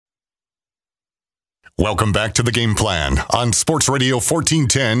Welcome back to The Game Plan on Sports Radio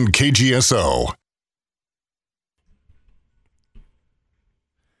 1410 KGSO.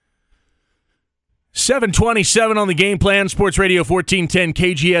 $7:27 on The Game Plan, Sports Radio 1410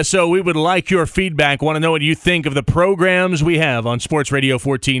 KGSO. We would like your feedback. Want to know what you think of the programs we have on Sports Radio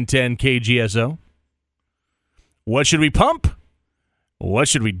 1410 KGSO. What should we pump? What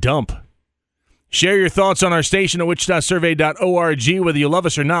should we dump? Share your thoughts on our station at wichitasurvey.org. Whether you love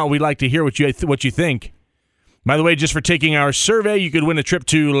us or not, we'd like to hear what you think. By the way, just for taking our survey, you could win a trip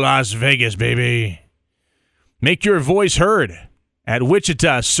to Las Vegas, baby. Make your voice heard at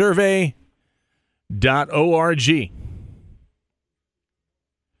wichitasurvey.org.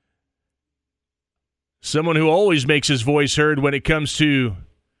 Someone who always makes his voice heard when it comes to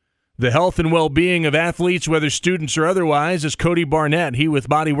the health and well-being of athletes, whether students or otherwise, is Cody Barnett. He with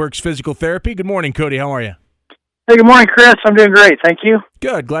BodyWorks Physical Therapy. Good morning, Cody. How are you? Hey, good morning, Chris. I'm doing great. Thank you.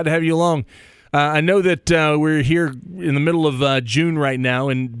 Good. Glad to have you along. I know that we're here in the middle of June right now,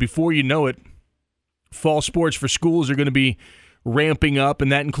 and before you know it, fall sports for schools are going to be ramping up,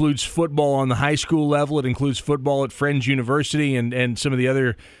 and that includes football on the high school level. It includes football at Friends University and some of the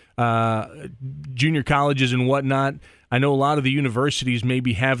other junior colleges and whatnot. I know a lot of the universities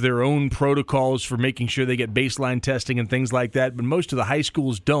maybe have their own protocols for making sure they get baseline testing and things like that, but most of the high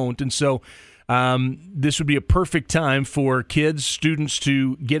schools don't. And so this would be a perfect time for kids, students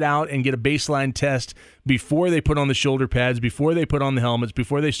to get out and get a baseline test before they put on the shoulder pads, before they put on the helmets,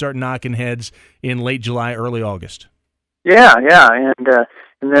 before they start knocking heads in late July, early August. Yeah, and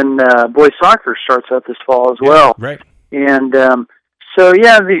then boys soccer starts up this fall as well. Right. And so,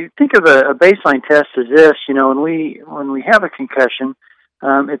 think of a baseline test as this. You know, when we have a concussion,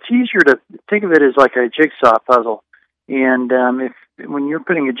 it's easier to think of it as like a jigsaw puzzle. And when you're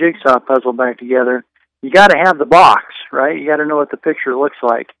putting a jigsaw puzzle back together, you got to have the box, right? You got to know what the picture looks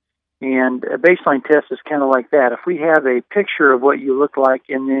like. And a baseline test is kind of like that. If we have a picture of what you look like,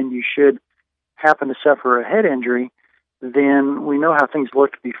 and then you should happen to suffer a head injury, then we know how things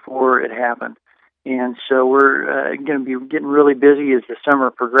looked before it happened. And so we're going to be getting really busy as the summer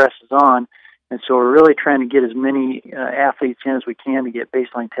progresses on. And so we're really trying to get as many athletes in as we can to get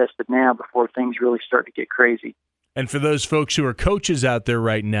baseline tested now before things really start to get crazy. And for those folks who are coaches out there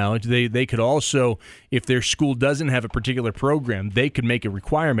right now, they could also, if their school doesn't have a particular program, they could make a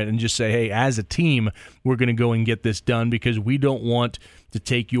requirement and just say, hey, as a team, we're going to go and get this done because we don't want to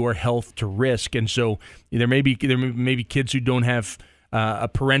take your health to risk. And so there may be kids who don't have a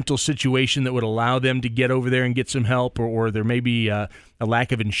parental situation that would allow them to get over there and get some help, or there may be a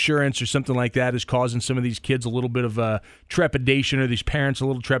lack of insurance or something like that is causing some of these kids a little bit of trepidation, or these parents a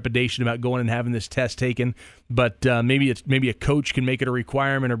little trepidation about going and having this test taken. But maybe a coach can make it a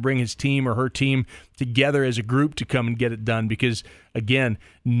requirement or bring his team or her team together as a group to come and get it done. Because again,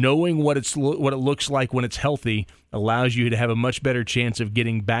 knowing what it looks like when it's healthy allows you to have a much better chance of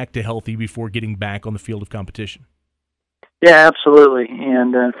getting back to healthy before getting back on the field of competition. Yeah, absolutely.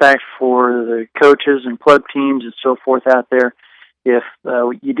 And in fact, for the coaches and club teams and so forth out there, if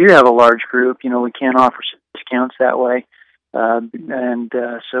you do have a large group, we can offer discounts that way.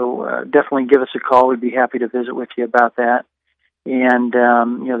 So definitely give us a call. We'd be happy to visit with you about that. And,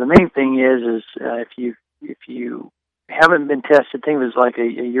 the main thing is if you haven't been tested, think of it as like a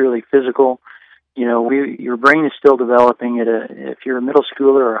yearly physical. Your brain is still developing. If you're a middle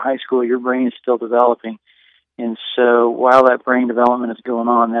schooler or a high schooler, your brain is still developing. And so while that brain development is going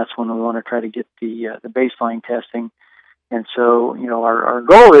on, that's when we want to try to get the baseline testing. And so, our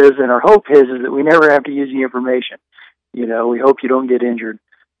goal is, and our hope is that we never have to use the information. We hope you don't get injured.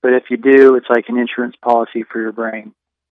 But if you do, it's like an insurance policy for your brain.